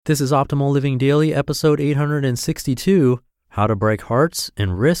This is Optimal Living Daily, episode 862, How to Break Hearts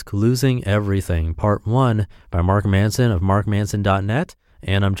and Risk Losing Everything, part 1, by Mark Manson of markmanson.net,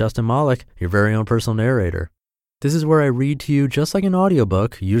 and I'm Justin Malik, your very own personal narrator. This is where I read to you just like an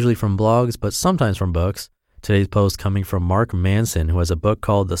audiobook, usually from blogs, but sometimes from books. Today's post coming from Mark Manson, who has a book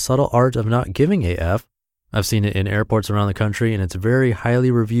called The Subtle Art of Not Giving a F. I've seen it in airports around the country, and it's very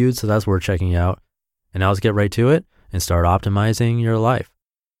highly reviewed, so that's worth checking out. And now let's get right to it and start optimizing your life.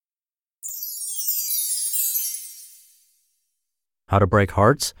 How to Break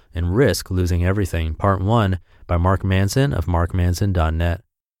Hearts and Risk Losing Everything, Part 1, by Mark Manson of markmanson.net.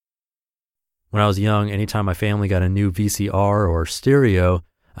 When I was young, anytime my family got a new VCR or stereo,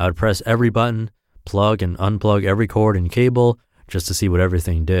 I would press every button, plug and unplug every cord and cable, just to see what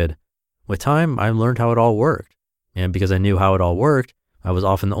everything did. With time, I learned how it all worked. And because I knew how it all worked, I was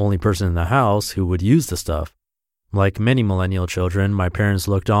often the only person in the house who would use the stuff. Like many millennial children, my parents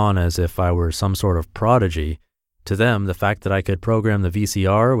looked on as if I were some sort of prodigy. To them, the fact that I could program the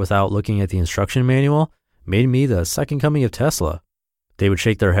VCR without looking at the instruction manual made me the second coming of Tesla. They would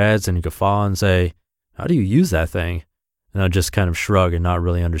shake their heads and guffaw and say, "How do you use that thing?" And I'd just kind of shrug and not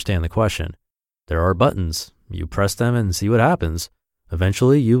really understand the question. There are buttons. You press them and see what happens.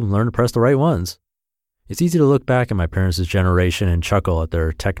 Eventually, you learn to press the right ones. It's easy to look back at my parents' generation and chuckle at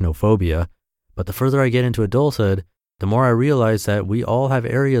their technophobia, but the further I get into adulthood, the more I realize that we all have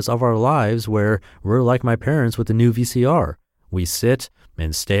areas of our lives where we're like my parents with the new VCR. We sit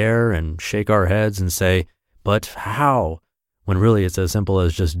and stare and shake our heads and say, "But how?" When really it's as simple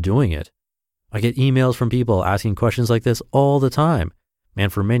as just doing it. I get emails from people asking questions like this all the time,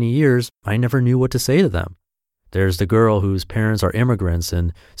 and for many years, I never knew what to say to them. There's the girl whose parents are immigrants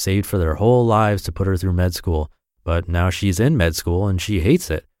and saved for their whole lives to put her through med school, but now she's in med school and she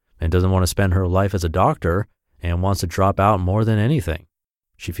hates it and doesn't want to spend her life as a doctor and wants to drop out more than anything.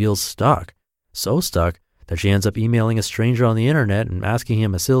 She feels stuck, so stuck that she ends up emailing a stranger on the internet and asking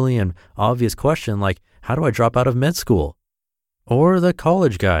him a silly and obvious question like, "How do I drop out of med school?" Or the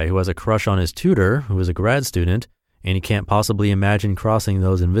college guy who has a crush on his tutor, who is a grad student, and he can't possibly imagine crossing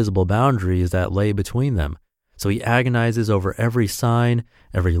those invisible boundaries that lay between them. So he agonizes over every sign,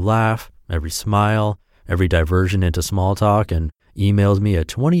 every laugh, every smile, every diversion into small talk, and emails me a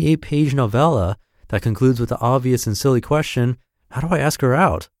 28-page novella that concludes with the obvious and silly question, "How do I ask her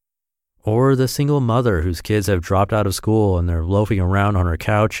out?" Or the single mother whose kids have dropped out of school and they're loafing around on her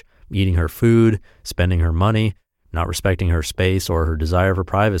couch, eating her food, spending her money, not respecting her space or her desire for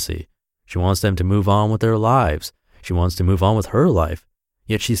privacy. She wants them to move on with their lives. She wants to move on with her life.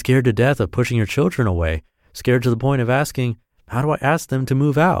 Yet she's scared to death of pushing her children away, scared to the point of asking, "How do I ask them to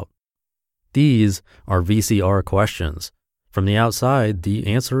move out?" These are VCR questions. From the outside, the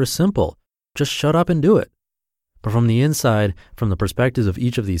answer is simple. Just shut up and do it. But from the inside, from the perspectives of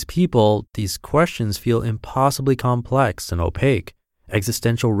each of these people, these questions feel impossibly complex and opaque,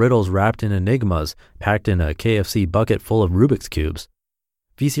 existential riddles wrapped in enigmas, packed in a KFC bucket full of Rubik's Cubes.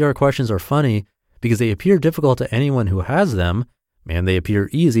 VCR questions are funny because they appear difficult to anyone who has them, and they appear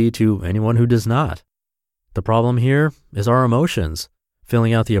easy to anyone who does not. The problem here is our emotions.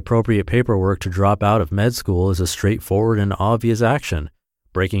 Filling out the appropriate paperwork to drop out of med school is a straightforward and obvious action.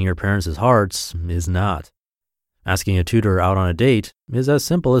 Breaking your parents' hearts is not. Asking a tutor out on a date is as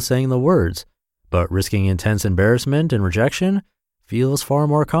simple as saying the words, but risking intense embarrassment and rejection feels far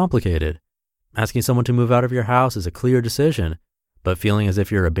more complicated. Asking someone to move out of your house is a clear decision, but feeling as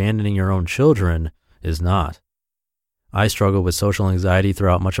if you're abandoning your own children is not. I struggled with social anxiety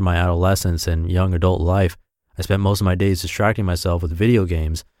throughout much of my adolescence and young adult life. I spent most of my days distracting myself with video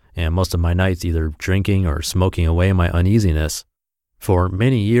games, and most of my nights either drinking or smoking away my uneasiness. For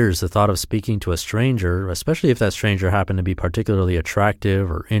many years, the thought of speaking to a stranger, especially if that stranger happened to be particularly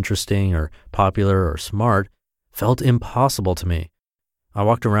attractive or interesting or popular or smart, felt impossible to me. I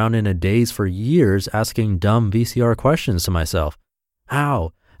walked around in a daze for years asking dumb VCR questions to myself.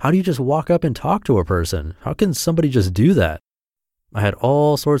 How? How do you just walk up and talk to a person? How can somebody just do that? I had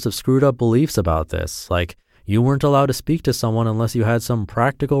all sorts of screwed up beliefs about this, like you weren't allowed to speak to someone unless you had some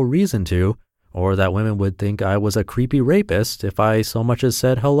practical reason to, or that women would think I was a creepy rapist if I so much as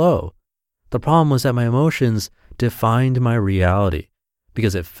said hello. The problem was that my emotions defined my reality.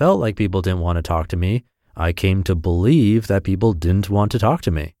 Because it felt like people didn't want to talk to me, I came to believe that people didn't want to talk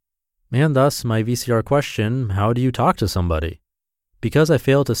to me. And thus my VCR question, how do you talk to somebody? Because I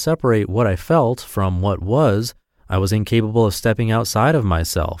failed to separate what I felt from what was, I was incapable of stepping outside of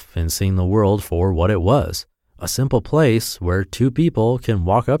myself and seeing the world for what it was. A simple place where two people can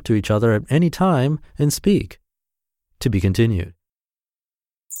walk up to each other at any time and speak. To be continued.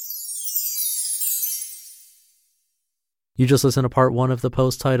 You just listened to part 1 of the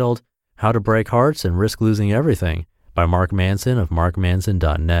post titled How to Break Hearts and Risk Losing Everything by Mark Manson of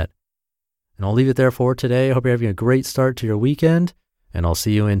markmanson.net. And I'll leave it there for today. I hope you're having a great start to your weekend, and I'll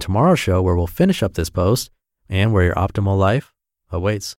see you in tomorrow's show where we'll finish up this post and where your optimal life awaits.